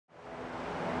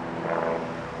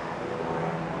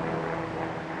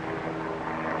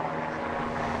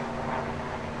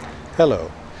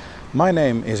Hello, my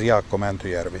name is Jaakko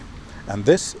Mäntyjärvi, and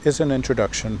this is an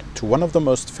introduction to one of the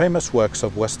most famous works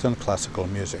of Western classical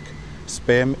music,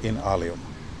 Spem in Alium.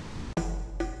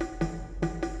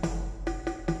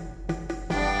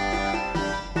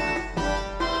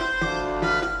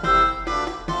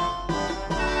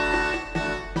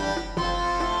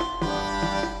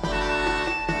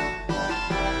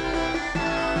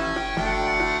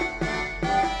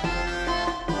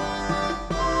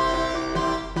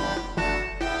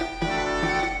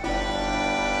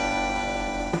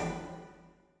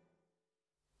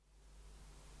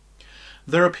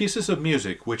 There are pieces of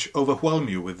music which overwhelm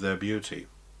you with their beauty.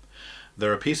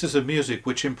 There are pieces of music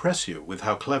which impress you with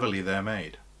how cleverly they're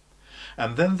made.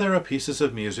 And then there are pieces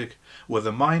of music where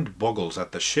the mind boggles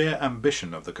at the sheer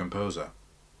ambition of the composer.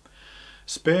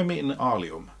 Spem in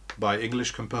Alium, by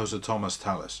English composer Thomas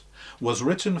Tallis, was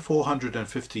written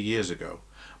 450 years ago,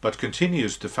 but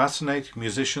continues to fascinate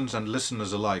musicians and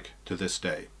listeners alike to this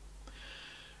day.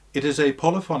 It is a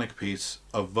polyphonic piece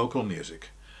of vocal music,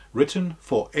 written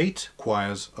for 8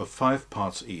 choirs of 5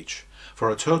 parts each, for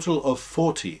a total of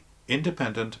 40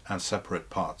 independent and separate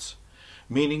parts,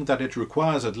 meaning that it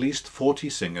requires at least 40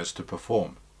 singers to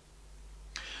perform.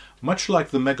 Much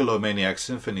like the megalomaniac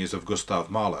symphonies of Gustav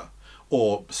Mahler,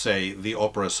 or, say, the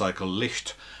opera cycle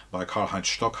Licht by Karlheinz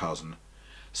Stockhausen,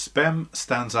 Spem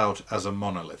stands out as a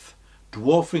monolith,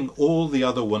 dwarfing all the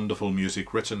other wonderful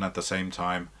music written at the same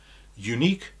time,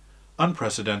 unique,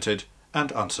 unprecedented,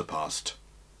 and unsurpassed.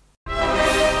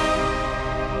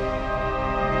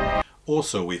 Or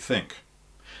so we think.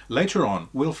 Later on,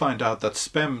 we'll find out that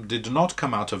Spem did not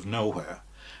come out of nowhere,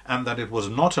 and that it was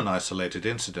not an isolated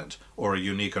incident or a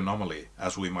unique anomaly,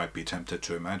 as we might be tempted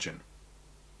to imagine.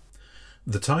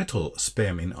 The title,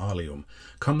 Spem in Alium,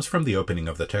 comes from the opening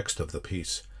of the text of the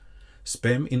piece.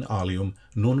 Spem in Alium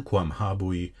nunquam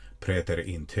habui praeter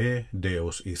in te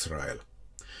Deus Israel,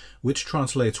 which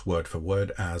translates word for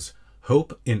word as,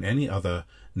 hope in any other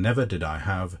never did I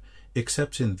have,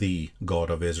 except in thee, God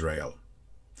of Israel.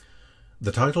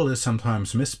 The title is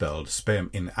sometimes misspelled Spem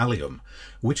in Alium,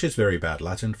 which is very bad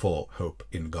Latin for hope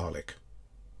in garlic.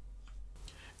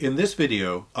 In this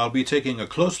video, I'll be taking a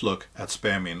close look at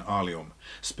Spem in Alium,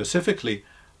 specifically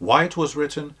why it was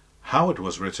written, how it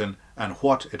was written, and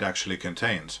what it actually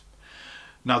contains.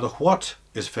 Now the what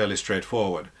is fairly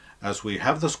straightforward, as we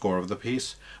have the score of the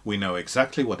piece, we know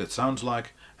exactly what it sounds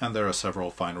like, and there are several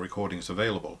fine recordings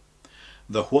available.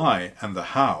 The why and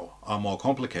the how are more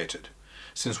complicated,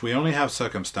 since we only have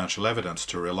circumstantial evidence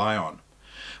to rely on.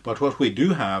 But what we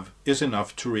do have is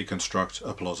enough to reconstruct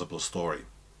a plausible story.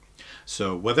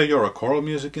 So whether you're a choral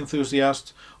music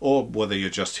enthusiast, or whether you're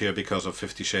just here because of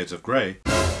 50 Shades of Grey,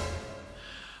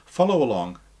 follow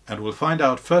along and we'll find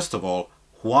out first of all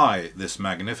why this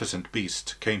magnificent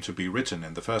beast came to be written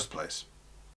in the first place.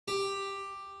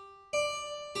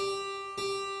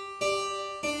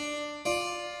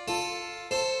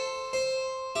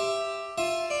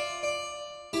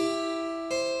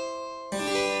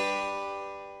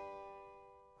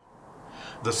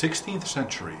 The 16th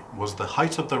century was the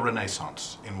height of the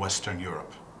Renaissance in Western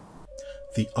Europe.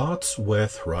 The arts were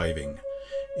thriving.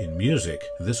 In music,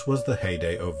 this was the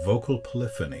heyday of vocal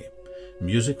polyphony,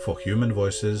 music for human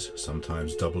voices,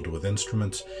 sometimes doubled with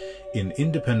instruments, in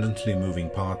independently moving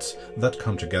parts that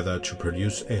come together to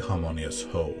produce a harmonious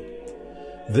whole.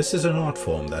 This is an art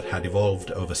form that had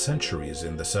evolved over centuries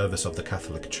in the service of the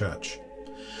Catholic Church.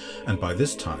 And by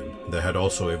this time, there had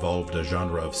also evolved a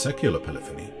genre of secular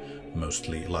polyphony,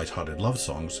 mostly light-hearted love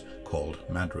songs, called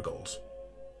madrigals.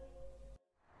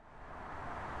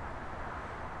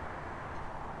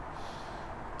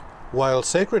 While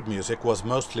sacred music was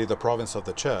mostly the province of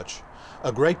the church,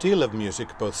 a great deal of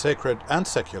music, both sacred and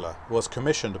secular, was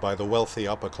commissioned by the wealthy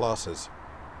upper classes.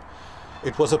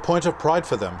 It was a point of pride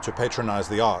for them to patronize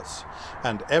the arts,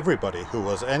 and everybody who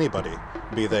was anybody,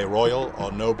 be they royal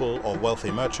or noble or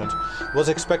wealthy merchant, was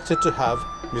expected to have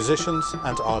musicians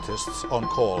and artists on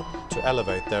call to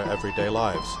elevate their everyday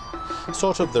lives,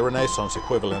 sort of the Renaissance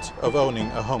equivalent of owning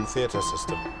a home theatre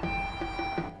system.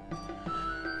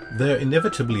 There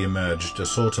inevitably emerged a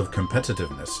sort of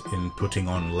competitiveness in putting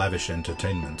on lavish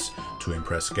entertainments to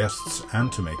impress guests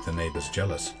and to make the neighbours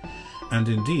jealous. And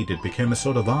indeed it became a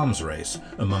sort of arms race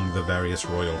among the various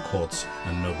royal courts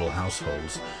and noble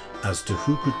households as to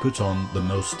who could put on the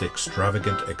most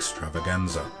extravagant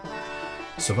extravaganza.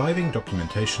 Surviving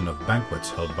documentation of banquets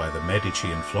held by the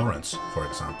Medici in Florence, for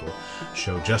example,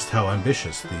 show just how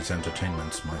ambitious these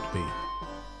entertainments might be.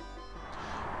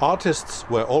 Artists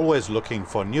were always looking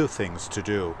for new things to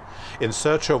do, in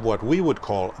search of what we would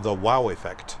call the wow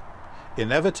effect.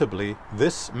 Inevitably,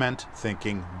 this meant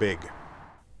thinking big.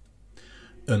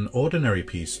 An ordinary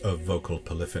piece of vocal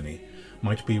polyphony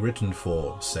might be written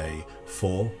for, say,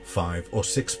 4, 5 or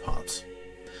 6 parts.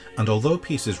 And although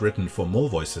pieces written for more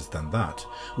voices than that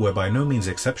were by no means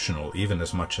exceptional even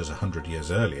as much as 100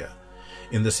 years earlier,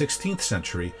 in the 16th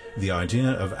century the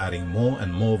idea of adding more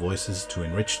and more voices to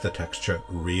enrich the texture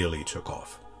really took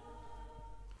off.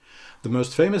 The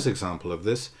most famous example of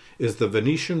this is the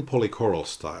Venetian polychoral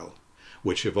style,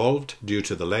 which evolved due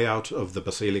to the layout of the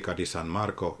Basilica di San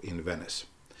Marco in Venice.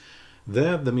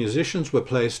 There the musicians were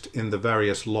placed in the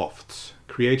various lofts,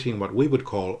 creating what we would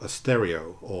call a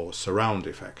stereo or surround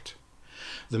effect.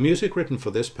 The music written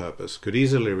for this purpose could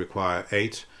easily require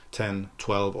 8, 10,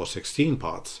 12 or 16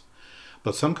 parts,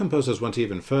 but some composers went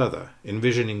even further,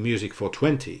 envisioning music for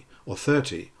 20 or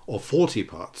 30 or 40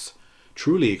 parts,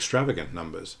 truly extravagant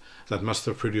numbers that must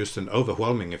have produced an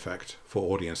overwhelming effect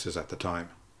for audiences at the time.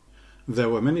 There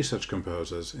were many such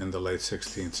composers in the late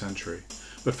 16th century,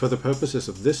 but for the purposes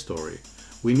of this story,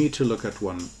 we need to look at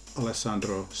one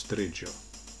Alessandro Striggio.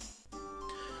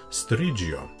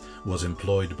 Striggio was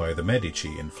employed by the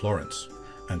Medici in Florence,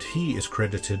 and he is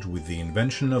credited with the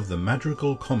invention of the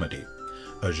madrigal comedy,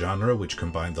 a genre which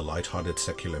combined the light-hearted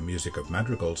secular music of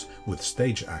madrigals with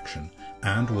stage action,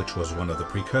 and which was one of the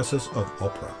precursors of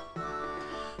opera.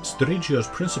 Striggio's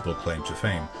principal claim to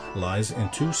fame lies in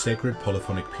 2 sacred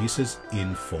polyphonic pieces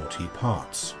in 40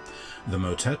 parts. The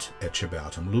motet Ecce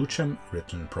Beatum Lucem,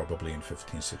 written probably in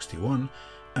 1561,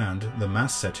 and the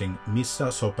mass setting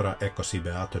Missa sopra e così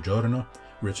beato giorno,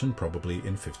 written probably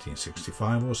in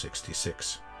 1565 or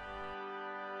 66.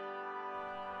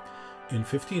 In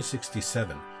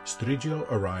 1567, Striggio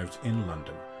arrived in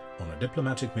London on a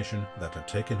diplomatic mission that had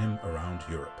taken him around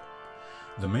Europe.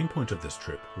 The main point of this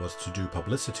trip was to do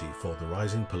publicity for the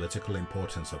rising political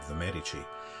importance of the Medici,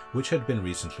 which had been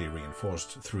recently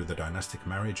reinforced through the dynastic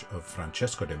marriage of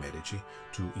Francesco de' Medici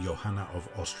to Johanna of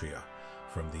Austria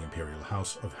from the imperial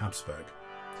house of Habsburg.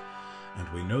 And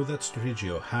we know that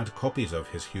Striggio had copies of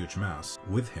his huge mass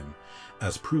with him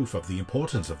as proof of the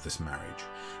importance of this marriage,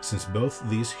 since both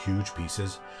these huge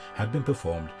pieces had been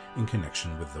performed in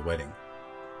connection with the wedding.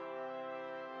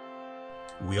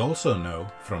 We also know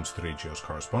from Striggio's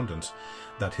correspondence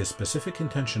that his specific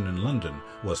intention in London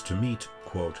was to meet,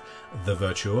 quote, the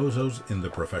virtuosos in the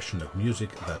profession of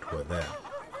music that were there.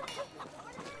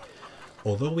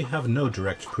 Although we have no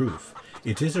direct proof,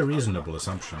 it is a reasonable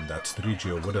assumption that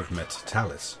Striggio would have met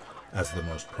Tallis as the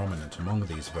most prominent among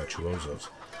these virtuosos,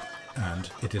 and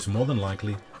it is more than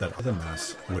likely that other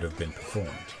mass would have been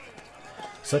performed.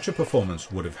 Such a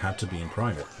performance would have had to be in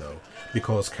private, though,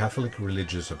 because Catholic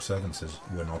religious observances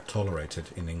were not tolerated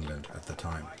in England at the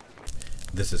time.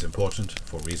 This is important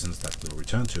for reasons that we'll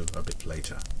return to a bit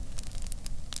later.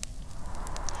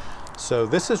 So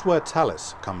this is where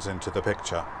Tallis comes into the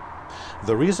picture.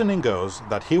 The reasoning goes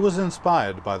that he was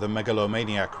inspired by the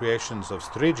megalomaniac creations of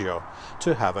Striggio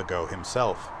to have a go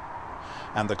himself.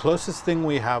 And the closest thing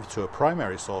we have to a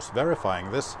primary source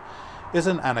verifying this is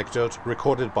an anecdote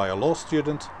recorded by a law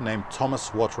student named Thomas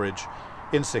Tallis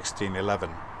in 1611.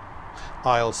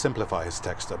 I'll simplify his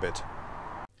text a bit.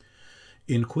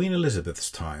 In Queen Elizabeth's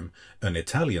time, an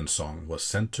Italian song was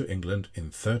sent to England in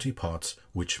 30 parts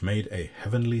which made a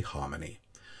heavenly harmony.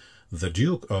 The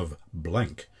Duke of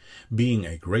Blank, being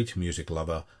a great music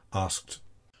lover, asked,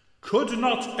 "Could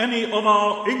not any of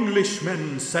our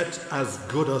Englishmen set as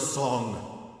good a song?"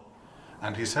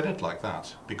 And he said it like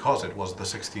that because it was the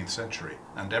 16th century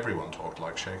and everyone talked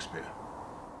like Shakespeare.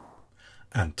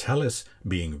 And Tallis,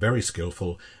 being very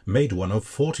skillful, made one of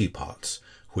 40 parts,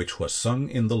 which was sung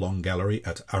in the Long Gallery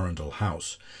at Arundel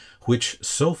House, which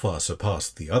so far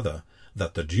surpassed the other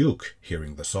that the Duke,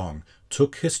 hearing the song,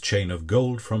 took his chain of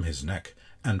gold from his neck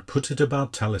and put it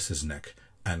about Tallis's neck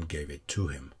and gave it to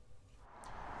him.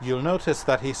 You'll notice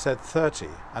that he said 30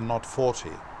 and not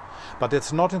 40. But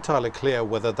it's not entirely clear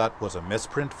whether that was a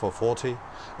misprint for 40,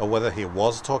 or whether he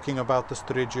was talking about the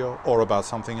Striggio, or about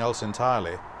something else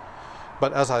entirely.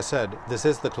 But as I said, this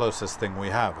is the closest thing we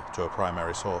have to a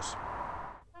primary source.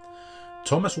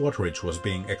 Thomas Tallis was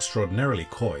being extraordinarily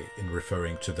coy in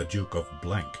referring to the Duke of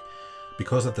Blank,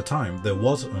 because at the time there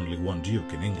was only one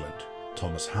Duke in England,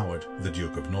 Thomas Howard, the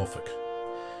Duke of Norfolk.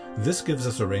 This gives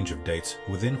us a range of dates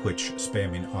within which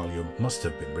Spem in Alium must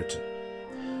have been written.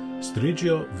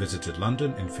 Striggio visited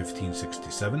London in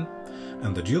 1567,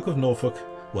 and the Duke of Norfolk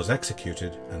was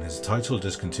executed and his title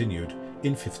discontinued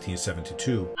in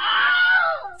 1572,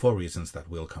 for reasons that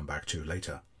we'll come back to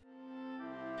later.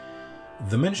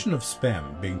 The mention of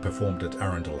Spem being performed at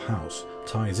Arundel House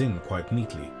ties in quite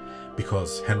neatly,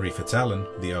 because Henry Fitzalan,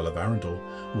 the Earl of Arundel,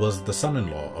 was the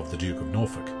son-in-law of the Duke of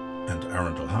Norfolk, and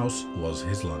Arundel House was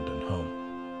his London home.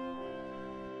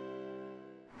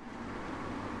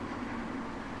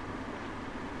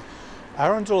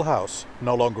 Arundel House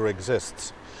no longer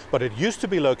exists, but it used to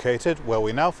be located where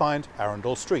we now find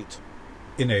Arundel Street.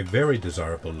 In a very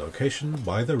desirable location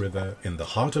by the river in the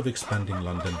heart of expanding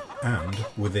London and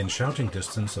within shouting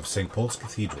distance of St. Paul's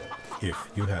Cathedral, if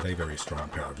you had a very strong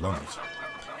pair of lungs.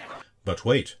 But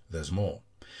wait, there's more.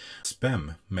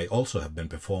 Spem may also have been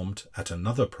performed at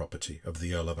another property of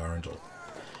the Earl of Arundel.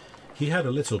 He had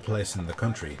a little place in the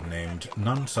country named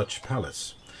Nonsuch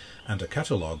Palace, and a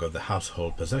catalogue of the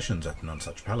household possessions at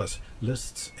Nonsuch Palace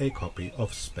lists a copy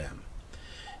of Spem.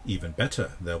 Even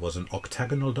better, there was an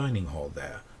octagonal dining hall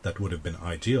there that would have been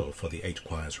ideal for the 8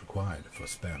 choirs required for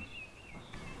Spem.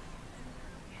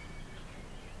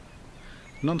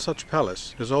 Nonsuch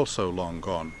Palace is also long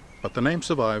gone, but the name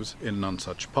survives in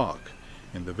Nonsuch Park,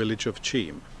 in the village of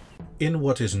Cheam, in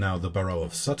what is now the borough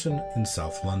of Sutton in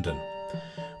South London.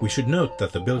 We should note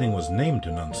that the building was named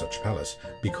Nonsuch Palace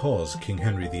because King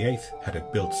Henry VIII had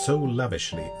it built so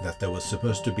lavishly that there was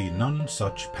supposed to be none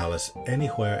such palace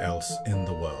anywhere else in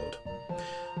the world.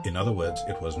 In other words,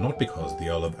 it was not because the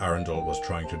Earl of Arundel was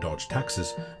trying to dodge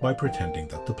taxes by pretending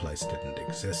that the place didn't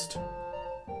exist.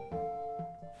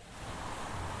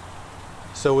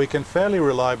 So we can fairly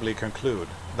reliably conclude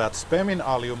that Spem in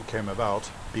Alium came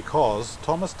about because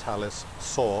Thomas Tallis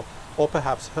saw, or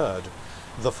perhaps heard,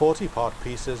 the 40-part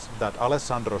pieces that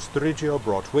Alessandro Striggio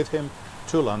brought with him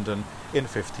to London in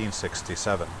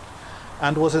 1567,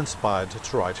 and was inspired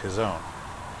to write his own.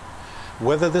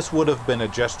 Whether this would have been a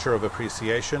gesture of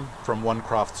appreciation from one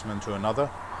craftsman to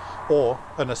another, or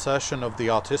an assertion of the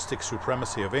artistic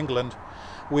supremacy of England,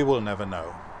 we will never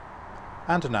know.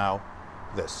 And now,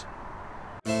 this.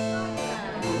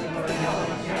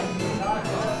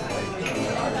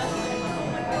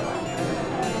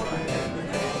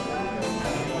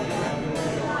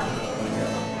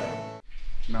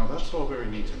 Now that's all very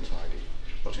neat and tidy,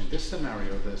 but in this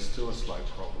scenario there's still a slight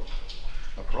problem.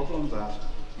 A problem that,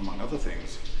 among other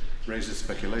things, raises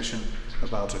speculation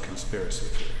about a conspiracy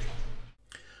theory.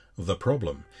 The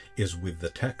problem is with the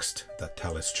text that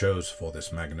Tallis chose for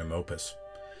this magnum opus.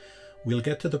 We'll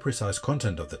get to the precise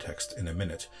content of the text in a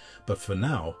minute, but for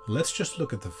now let's just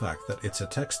look at the fact that it's a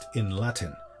text in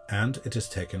Latin, and it is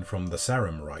taken from the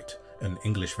Sarum Rite, an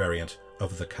English variant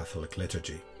of the Catholic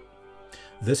liturgy.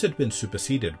 This had been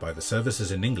superseded by the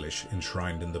services in English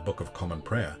enshrined in the Book of Common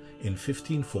Prayer in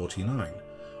 1549,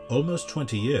 almost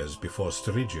 20 years before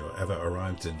Striggio ever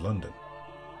arrived in London.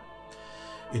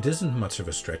 It isn't much of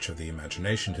a stretch of the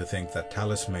imagination to think that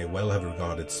Tallis may well have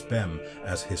regarded Spem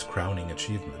as his crowning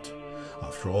achievement.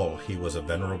 After all, he was a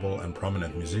venerable and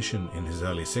prominent musician in his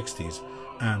early 60s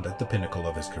and at the pinnacle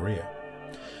of his career.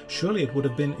 Surely it would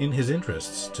have been in his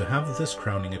interests to have this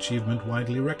crowning achievement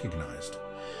widely recognized.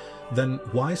 Then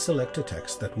why select a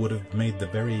text that would have made the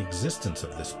very existence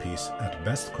of this piece at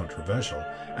best controversial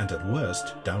and at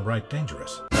worst downright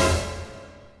dangerous?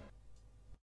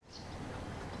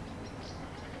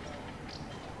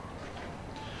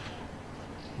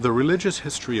 The religious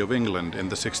history of England in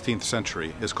the 16th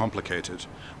century is complicated,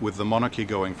 with the monarchy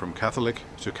going from Catholic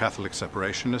to Catholic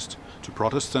separationist, to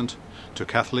Protestant, to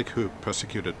Catholic who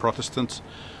persecuted Protestants,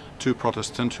 to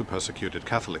Protestant who persecuted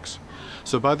Catholics.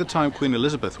 So by the time Queen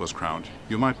Elizabeth was crowned,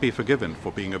 you might be forgiven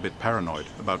for being a bit paranoid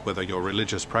about whether your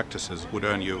religious practices would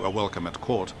earn you a welcome at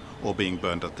court or being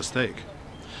burned at the stake.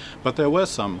 But there were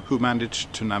some who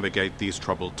managed to navigate these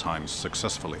troubled times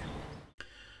successfully.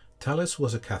 Tallis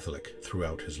was a Catholic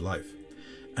throughout his life,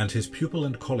 and his pupil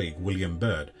and colleague William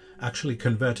Byrd actually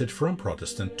converted from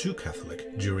Protestant to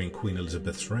Catholic during Queen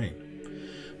Elizabeth's reign.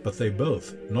 But they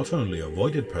both not only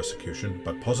avoided persecution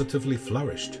but positively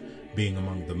flourished, being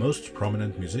among the most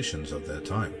prominent musicians of their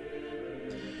time.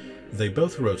 They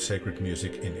both wrote sacred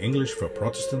music in English for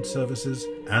Protestant services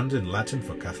and in Latin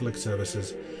for Catholic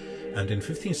services, and in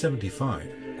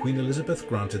 1575 Queen Elizabeth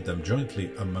granted them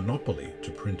jointly a monopoly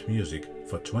to print music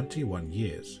for 21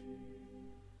 years.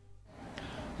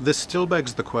 This still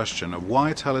begs the question of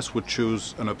why Tallis would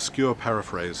choose an obscure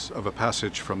paraphrase of a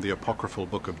passage from the apocryphal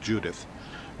Book of Judith,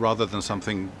 rather than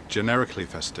something generically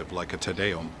festive like a Te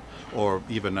Deum, or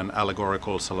even an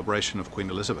allegorical celebration of Queen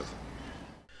Elizabeth.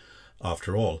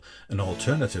 After all, an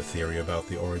alternative theory about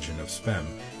the origin of Spem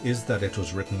is that it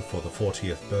was written for the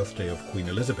 40th birthday of Queen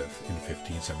Elizabeth in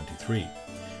 1573,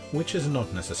 which is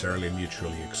not necessarily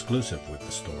mutually exclusive with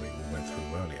the story we went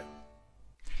through earlier.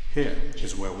 Here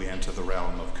is where we enter the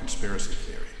realm of conspiracy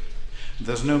theory.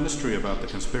 There's no mystery about the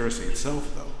conspiracy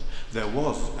itself, though. There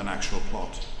was an actual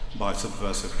plot by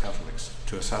subversive Catholics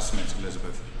to assassinate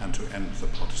Elizabeth and to end the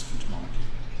Protestant monarchy.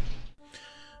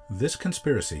 This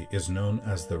conspiracy is known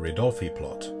as the Ridolfi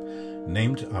plot,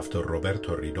 named after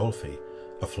Roberto Ridolfi,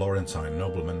 a Florentine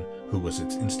nobleman who was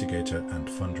its instigator and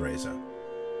fundraiser.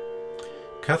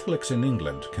 Catholics in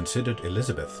England considered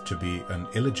Elizabeth to be an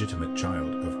illegitimate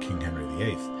child of King Henry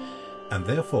VIII, and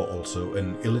therefore also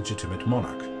an illegitimate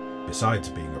monarch, besides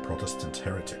being a Protestant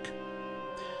heretic.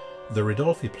 The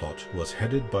Ridolfi plot was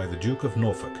headed by the Duke of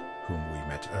Norfolk, whom we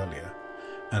met earlier,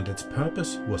 and its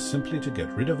purpose was simply to get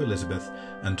rid of Elizabeth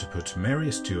and to put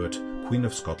Mary Stuart, Queen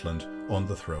of Scotland, on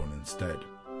the throne instead.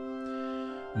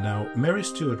 Now, Mary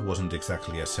Stuart wasn't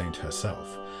exactly a saint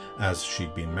herself, as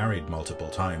she'd been married multiple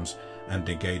times and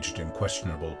engaged in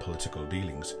questionable political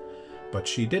dealings, but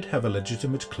she did have a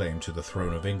legitimate claim to the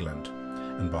throne of England,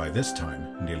 and by this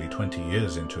time, nearly 20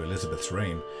 years into Elizabeth's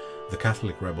reign, the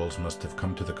Catholic rebels must have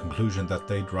come to the conclusion that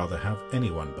they'd rather have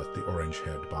anyone but the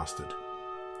orange-haired bastard.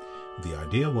 The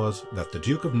idea was that the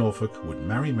Duke of Norfolk would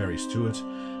marry Mary Stuart,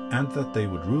 and that they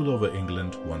would rule over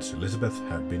England once Elizabeth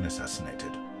had been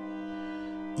assassinated.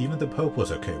 Even the Pope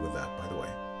was okay with that, by the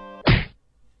way.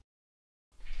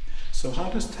 So how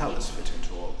does Tallis fit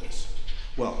into all this?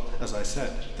 Well, as I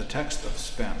said, the text of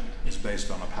Spem is based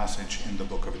on a passage in the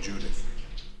Book of Judith.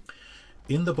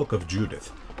 In the Book of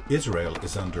Judith, Israel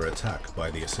is under attack by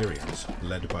the Assyrians,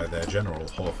 led by their general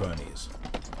Holofernes.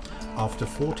 After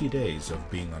 40 days of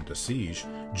being under siege,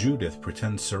 Judith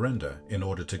pretends surrender in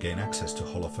order to gain access to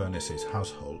Holofernes'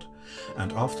 household,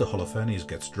 and after Holofernes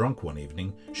gets drunk one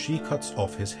evening, she cuts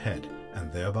off his head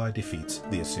and thereby defeats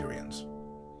the Assyrians.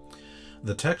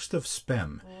 The text of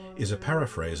Spem is a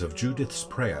paraphrase of Judith's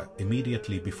prayer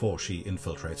immediately before she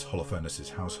infiltrates Holofernes'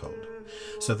 household.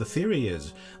 So the theory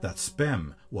is that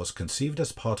Spem was conceived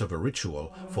as part of a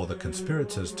ritual for the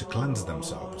conspirators to cleanse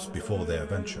themselves before their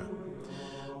venture.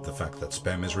 The fact that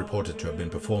Spem is reported to have been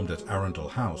performed at Arundel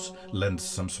House lends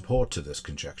some support to this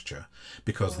conjecture,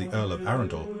 because the Earl of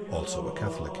Arundel, also a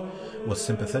Catholic, was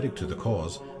sympathetic to the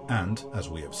cause and, as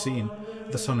we have seen,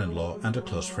 the son-in-law and a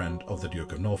close friend of the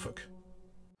Duke of Norfolk.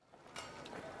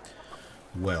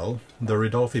 Well, the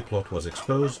Ridolfi plot was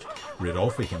exposed,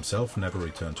 Ridolfi himself never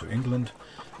returned to England,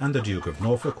 and the Duke of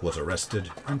Norfolk was arrested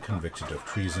and convicted of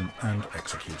treason and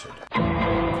executed.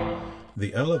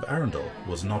 The Earl of Arundel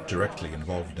was not directly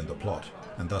involved in the plot,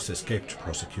 and thus escaped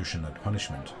prosecution and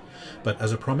punishment, but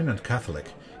as a prominent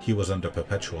Catholic, he was under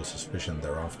perpetual suspicion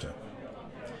thereafter.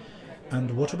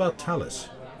 And what about Tallis?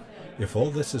 If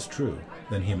all this is true,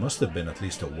 then he must have been at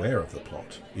least aware of the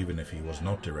plot, even if he was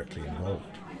not directly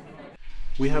involved.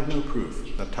 We have no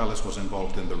proof that Tallis was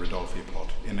involved in the Ridolfi plot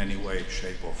in any way,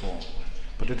 shape or form,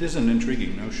 but it is an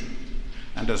intriguing notion,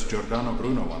 and as Giordano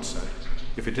Bruno once said,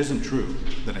 if it isn't true,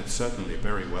 then it's certainly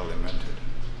very well invented.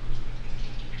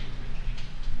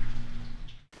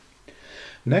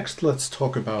 Next, let's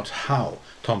talk about how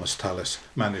Thomas Tallis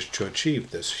managed to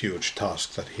achieve this huge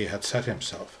task that he had set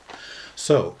himself.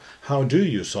 So, how do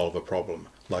you solve a problem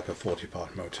like a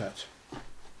 40-part motet?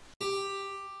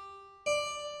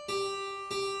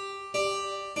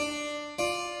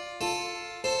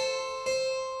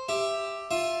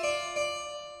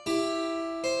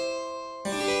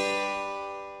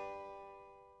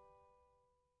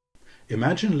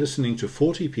 Imagine listening to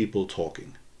 40 people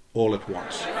talking, all at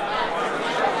once.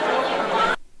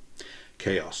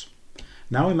 Chaos.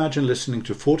 Now imagine listening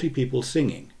to 40 people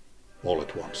singing, all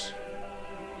at once.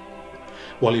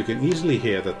 While you can easily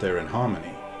hear that they're in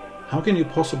harmony, how can you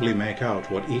possibly make out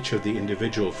what each of the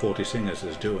individual 40 singers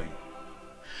is doing?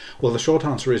 Well, the short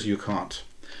answer is you can't.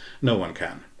 No one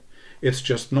can. It's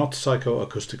just not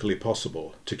psychoacoustically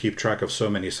possible to keep track of so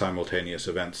many simultaneous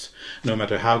events, no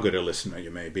matter how good a listener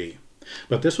you may be.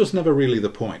 But this was never really the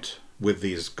point with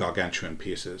these gargantuan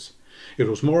pieces. It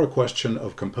was more a question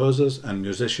of composers and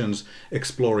musicians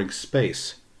exploring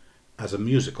space as a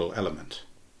musical element.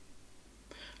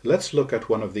 Let's look at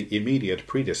one of the immediate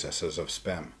predecessors of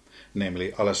Spem,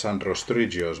 namely Alessandro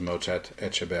Strigio's motet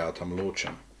Ecce Beatam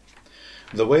Lucem.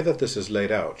 The way that this is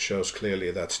laid out shows clearly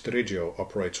that Strigio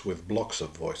operates with blocks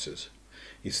of voices.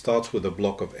 He starts with a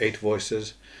block of 8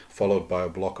 voices, followed by a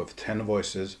block of 10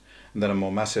 voices, and then a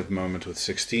more massive moment with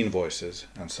 16 voices,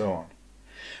 and so on.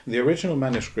 The original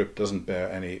manuscript doesn't bear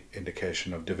any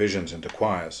indication of divisions into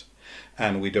choirs,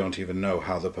 and we don't even know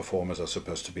how the performers are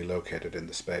supposed to be located in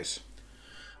the space.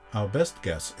 Our best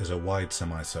guess is a wide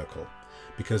semicircle,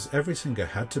 because every singer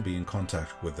had to be in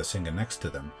contact with the singer next to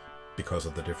them, because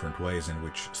of the different ways in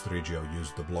which Strigio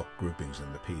used the block groupings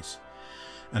in the piece.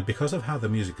 And because of how the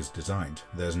music is designed,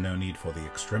 there's no need for the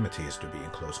extremities to be in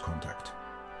close contact.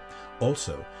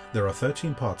 Also, there are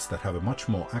 13 parts that have a much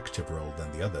more active role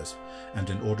than the others, and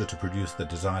in order to produce the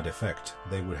desired effect,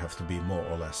 they would have to be more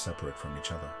or less separate from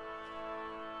each other.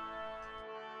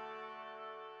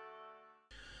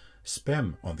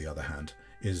 Spem, on the other hand,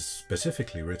 is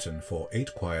specifically written for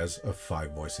 8 choirs of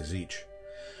 5 voices each.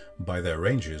 By their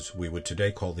ranges, we would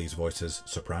today call these voices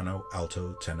soprano,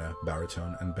 alto, tenor,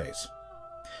 baritone, and bass.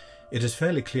 It is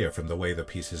fairly clear from the way the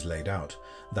piece is laid out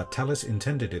that Tallis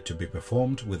intended it to be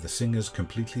performed with the singers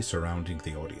completely surrounding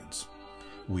the audience.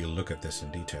 We'll look at this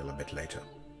in detail a bit later.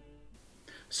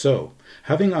 So,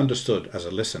 having understood as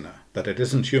a listener that it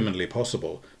isn't humanly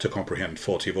possible to comprehend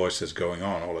 40 voices going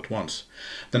on all at once,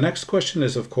 the next question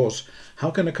is, of course,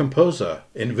 how can a composer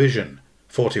envision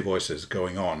 40 voices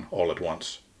going on all at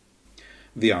once?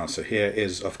 The answer here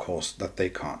is, of course, that they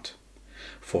can't.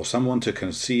 For someone to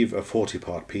conceive a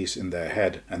 40-part piece in their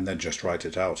head and then just write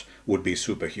it out would be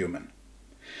superhuman.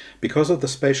 Because of the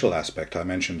spatial aspect I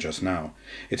mentioned just now,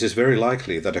 it is very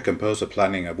likely that a composer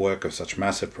planning a work of such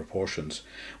massive proportions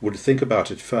would think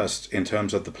about it first in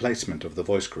terms of the placement of the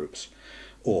voice groups,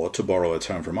 or, to borrow a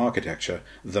term from architecture,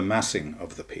 the massing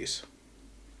of the piece.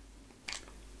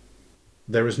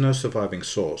 There is no surviving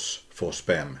source for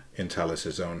Spem in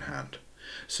Tallis's own hand,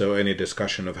 so any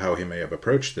discussion of how he may have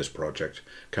approached this project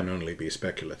can only be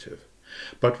speculative.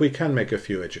 But we can make a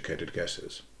few educated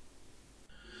guesses.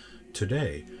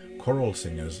 Today, choral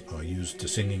singers are used to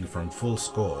singing from full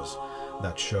scores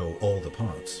that show all the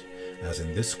parts, as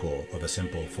in this score of a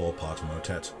simple 4-part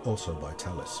motet, also by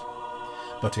Tallis.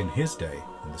 But in his day,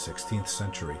 in the 16th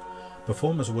century,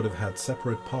 performers would have had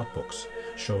separate part books,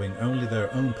 showing only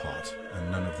their own part and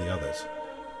none of the others.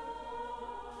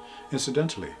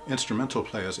 Incidentally, instrumental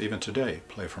players even today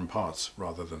play from parts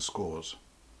rather than scores.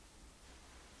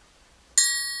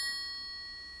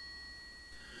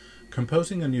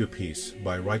 Composing a new piece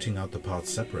by writing out the parts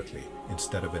separately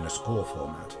instead of in a score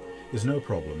format is no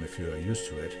problem if you are used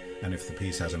to it and if the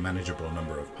piece has a manageable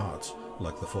number of parts,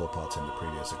 like the 4 parts in the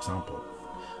previous example.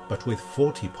 But with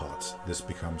 40 parts, this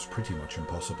becomes pretty much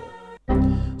impossible.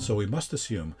 So we must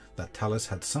assume that Tallis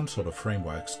had some sort of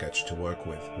framework sketch to work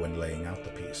with when laying out the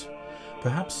piece,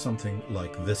 perhaps something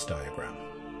like this diagram.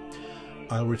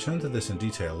 I'll return to this in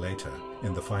detail later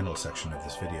in the final section of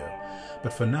this video,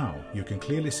 but for now you can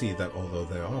clearly see that although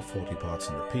there are 40 parts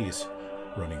in the piece,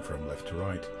 running from left to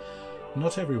right,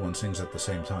 not everyone sings at the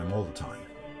same time all the time.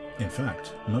 In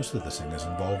fact, most of the singers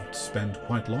involved spend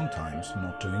quite long times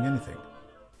not doing anything.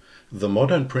 The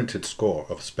modern printed score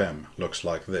of Spem looks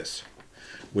like this,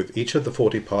 with each of the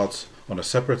 40 parts on a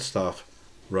separate staff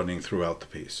running throughout the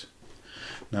piece.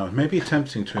 Now, it may be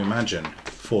tempting to imagine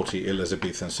 40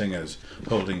 Elizabethan singers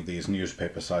holding these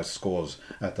newspaper-sized scores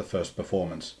at the first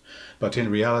performance, but in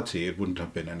reality it wouldn't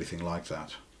have been anything like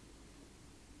that.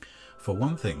 For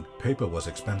one thing, paper was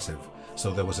expensive,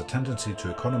 so there was a tendency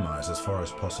to economize as far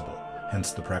as possible,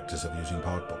 hence the practice of using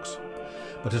part books.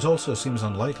 But it also seems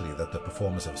unlikely that the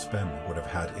performers of Spem would have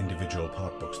had individual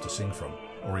part books to sing from,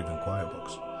 or even choir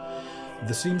books.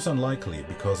 This seems unlikely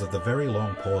because of the very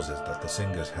long pauses that the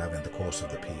singers have in the course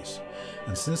of the piece,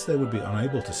 and since they would be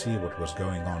unable to see what was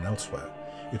going on elsewhere,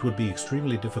 it would be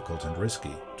extremely difficult and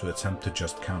risky to attempt to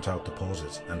just count out the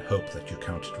pauses and hope that you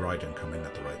counted right and come in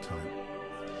at the right time.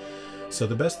 So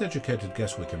the best educated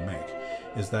guess we can make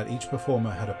is that each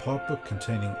performer had a part book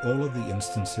containing all of the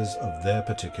instances of their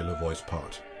particular voice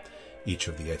part. Each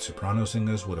of the 8 soprano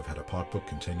singers would have had a part book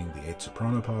containing the 8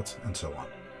 soprano parts, and so on.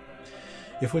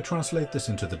 If we translate this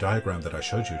into the diagram that I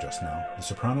showed you just now, the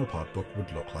soprano part book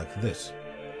would look like this.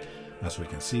 As we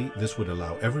can see, this would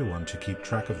allow everyone to keep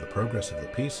track of the progress of the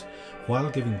piece,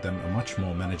 while giving them a much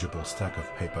more manageable stack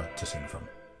of paper to sing from.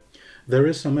 There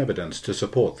is some evidence to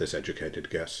support this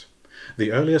educated guess.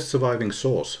 The earliest surviving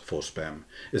source for Spem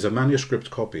is a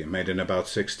manuscript copy made in about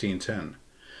 1610,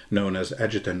 known as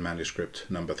Egerton manuscript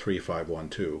number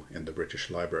 3512 in the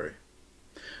British Library.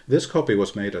 This copy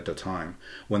was made at a time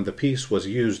when the piece was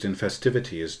used in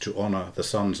festivities to honour the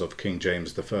sons of King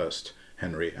James I,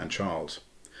 Henry and Charles.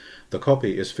 The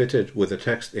copy is fitted with a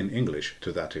text in English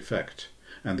to that effect,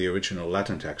 and the original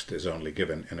Latin text is only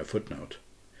given in a footnote.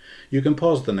 You can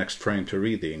pause the next frame to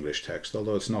read the English text,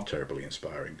 although it's not terribly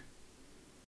inspiring.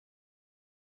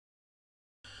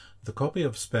 The copy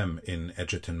of Spem in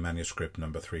Egerton manuscript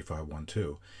number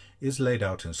 3512 is laid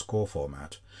out in score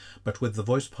format, but with the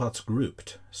voice parts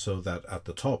grouped so that at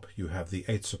the top you have the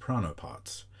 8 soprano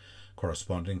parts,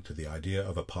 corresponding to the idea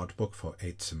of a part book for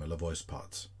 8 similar voice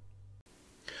parts.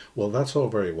 Well, that's all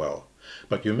very well,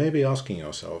 but you may be asking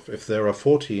yourself, if there are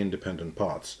 40 independent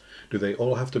parts, do they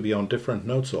all have to be on different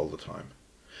notes all the time?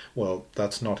 Well,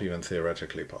 that's not even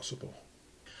theoretically possible.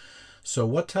 So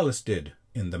what Tallis did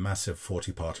in the massive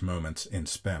 40-part moments in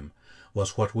Spem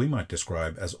was what we might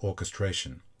describe as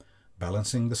orchestration,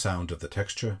 balancing the sound of the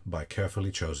texture by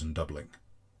carefully chosen doubling.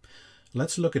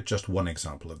 Let's look at just one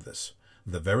example of this,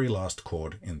 the very last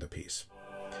chord in the piece.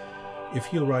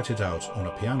 If you write it out on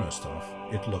a piano staff,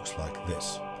 it looks like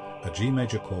this, a G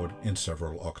major chord in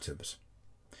several octaves.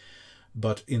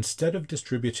 But instead of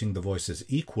distributing the voices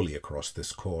equally across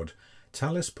this chord,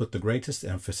 Tallis put the greatest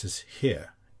emphasis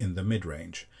here, in the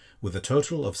mid-range, with a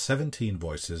total of 17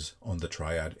 voices on the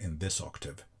triad in this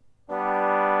octave.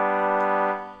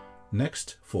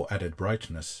 Next, for added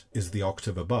brightness, is the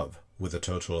octave above, with a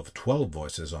total of 12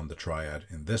 voices on the triad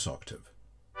in this octave.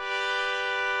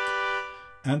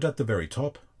 And at the very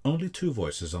top, only 2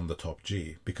 voices on the top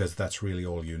G, because that's really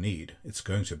all you need. It's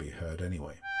going to be heard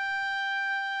anyway.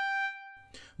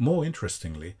 More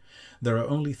interestingly, there are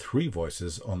only 3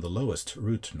 voices on the lowest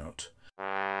root note,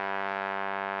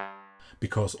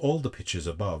 because all the pitches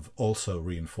above also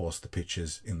reinforce the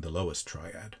pitches in the lowest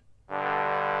triad.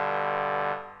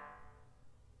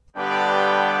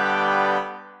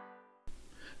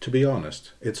 To be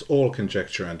honest, it's all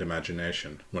conjecture and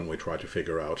imagination when we try to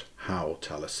figure out how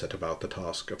Tallis set about the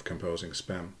task of composing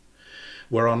Spem.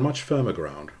 We're on much firmer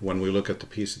ground when we look at the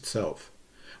piece itself,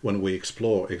 when we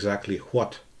explore exactly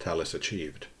what Tallis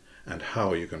achieved and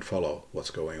how you can follow what's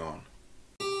going on.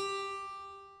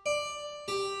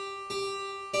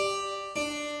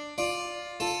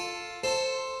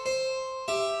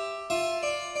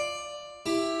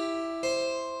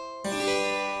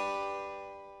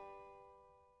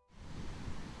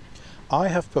 I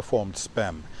have performed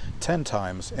Spem 10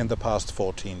 times in the past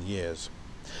 14 years.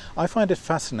 I find it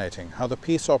fascinating how the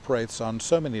piece operates on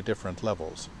so many different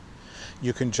levels.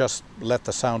 You can just let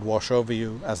the sound wash over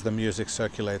you as the music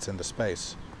circulates in the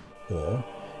space. Or,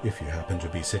 if you happen to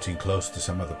be sitting close to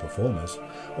some other performers,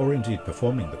 or indeed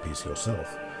performing the piece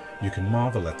yourself, you can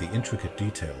marvel at the intricate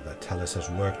detail that Tallis has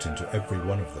worked into every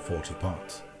one of the 40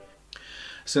 parts.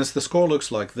 Since the score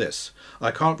looks like this,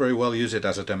 I can't very well use it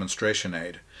as a demonstration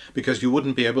aid, because you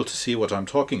wouldn't be able to see what I'm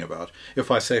talking about if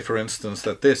I say, for instance,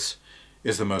 that this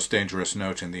is the most dangerous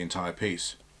note in the entire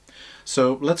piece.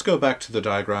 So let's go back to the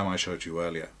diagram I showed you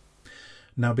earlier.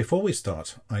 Now before we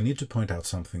start, I need to point out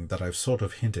something that I've sort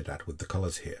of hinted at with the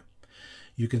colours here.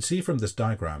 You can see from this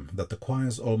diagram that the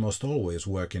choirs almost always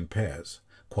work in pairs.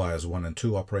 Choirs 1 and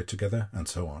 2 operate together, and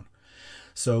so on.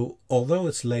 So, although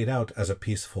it's laid out as a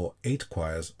piece for 8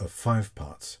 choirs of 5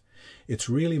 parts, it's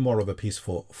really more of a piece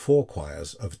for 4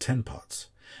 choirs of 10 parts,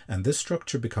 and this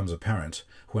structure becomes apparent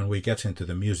when we get into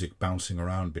the music bouncing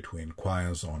around between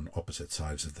choirs on opposite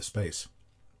sides of the space.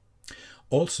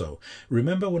 Also,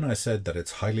 remember when I said that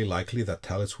it's highly likely that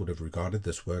Tallis would have regarded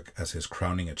this work as his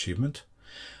crowning achievement?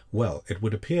 Well, it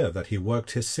would appear that he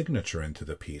worked his signature into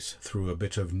the piece through a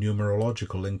bit of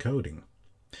numerological encoding.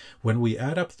 When we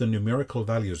add up the numerical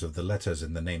values of the letters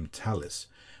in the name Tallis,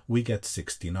 we get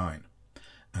 69.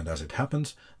 And as it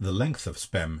happens, the length of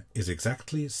Spem is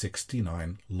exactly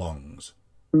 69 longs.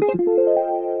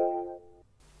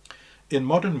 In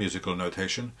modern musical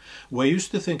notation, we're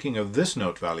used to thinking of this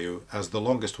note value as the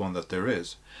longest one that there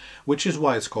is, which is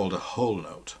why it's called a whole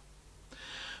note.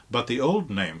 But the old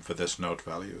name for this note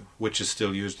value, which is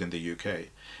still used in the UK,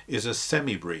 is a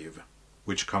semibreve,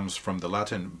 which comes from the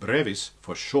Latin brevis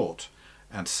for short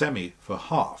and semi for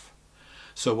half.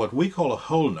 So what we call a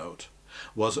whole note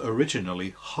was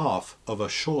originally half of a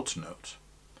short note.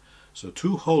 So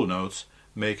 2 whole notes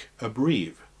make a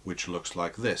breve, which looks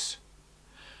like this.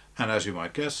 And as you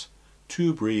might guess,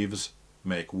 2 breves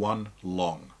make 1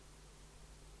 long.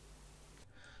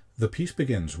 The piece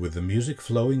begins with the music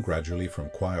flowing gradually from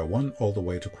choir 1 all the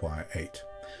way to choir 8.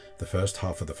 The first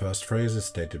half of the first phrase is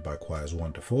stated by choirs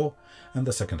 1 to 4, and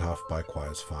the second half by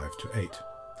choirs 5 to 8.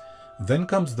 Then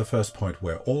comes the first point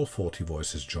where all 40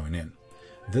 voices join in.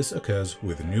 This occurs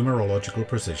with numerological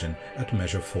precision at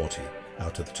measure 40,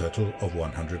 out of the total of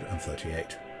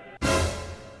 138.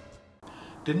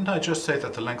 Didn't I just say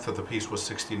that the length of the piece was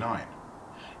 69?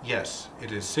 Yes,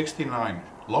 it is 69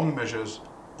 long measures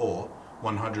or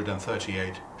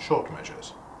 138 short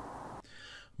measures.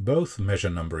 Both measure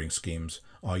numbering schemes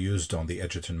are used on the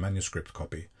Egerton manuscript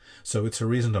copy, so it's a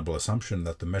reasonable assumption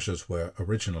that the measures were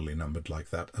originally numbered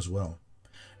like that as well.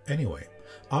 Anyway,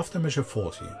 after measure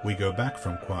 40, we go back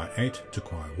from choir 8 to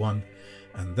choir 1,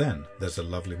 and then there's a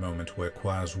lovely moment where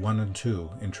choirs 1 and 2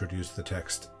 introduce the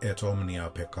text Et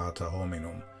omnia peccata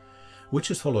hominum, which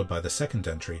is followed by the second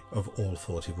entry of all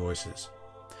 40 voices.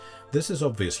 This is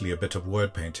obviously a bit of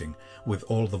word painting, with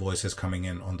all the voices coming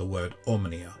in on the word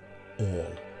omnia,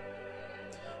 all.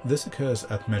 This occurs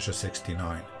at measure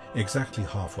 69, exactly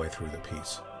halfway through the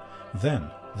piece.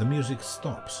 Then the music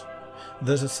stops.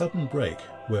 There's a sudden break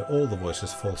where all the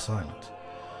voices fall silent.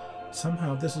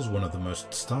 Somehow this is one of the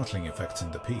most startling effects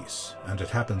in the piece, and it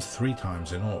happens 3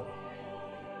 times in all.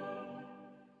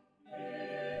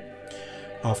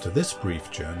 After this brief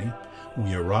journey,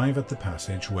 we arrive at the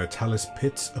passage where Tallis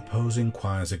pits opposing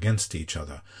choirs against each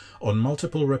other on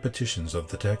multiple repetitions of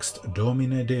the text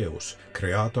Domine Deus,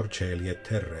 Creator Caeli et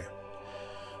Terrae.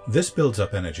 This builds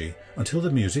up energy until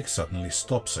the music suddenly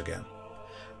stops again.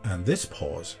 And this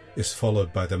pause is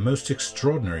followed by the most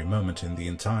extraordinary moment in the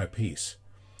entire piece.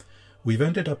 We've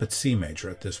ended up at C major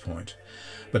at this point,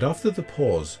 but after the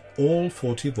pause, all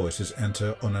 40 voices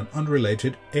enter on an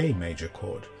unrelated A major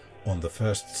chord, on the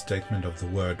first statement of the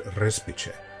word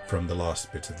respice from the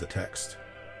last bit of the text.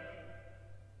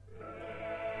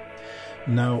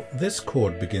 Now, this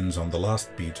chord begins on the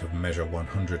last beat of measure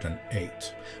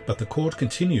 108, but the chord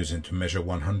continues into measure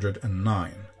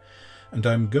 109, and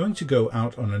I'm going to go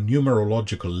out on a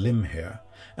numerological limb here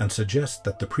and suggest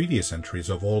that the previous entries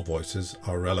of all voices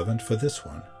are relevant for this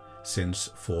one, since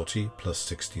 40 plus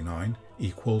 69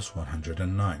 equals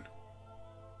 109.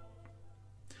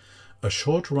 A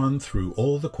short run through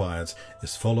all the choirs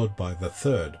is followed by the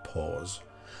third pause,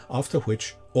 after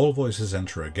which all voices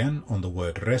enter again on the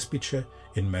word respice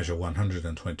in measure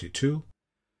 122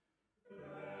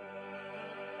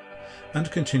 and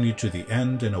continue to the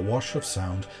end in a wash of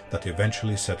sound that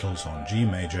eventually settles on G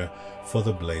major for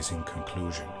the blazing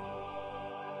conclusion.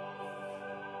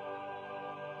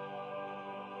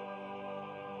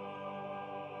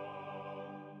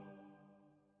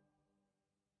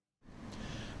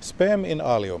 Spem in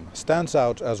Alium stands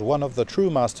out as one of the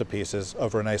true masterpieces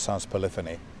of Renaissance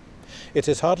polyphony. It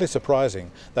is hardly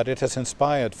surprising that it has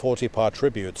inspired 40-part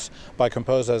tributes by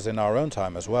composers in our own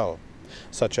time as well,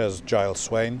 such as Giles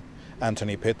Swain,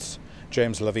 Anthony Pitts,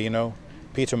 James Lavino,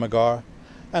 Peter McGarr,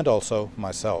 and also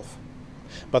myself.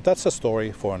 But that's a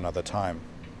story for another time.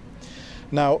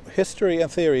 Now, history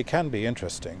and theory can be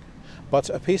interesting, but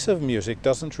a piece of music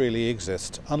doesn't really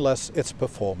exist unless it's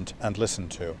performed and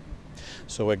listened to.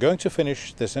 So we're going to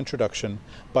finish this introduction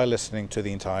by listening to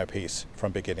the entire piece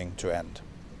from beginning to end.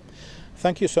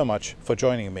 Thank you so much for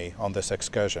joining me on this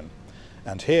excursion.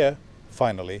 And here,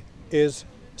 finally, is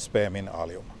Spem in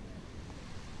Alium.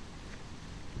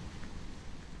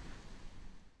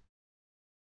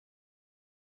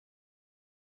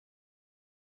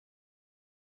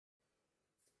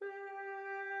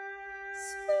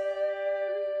 Spem.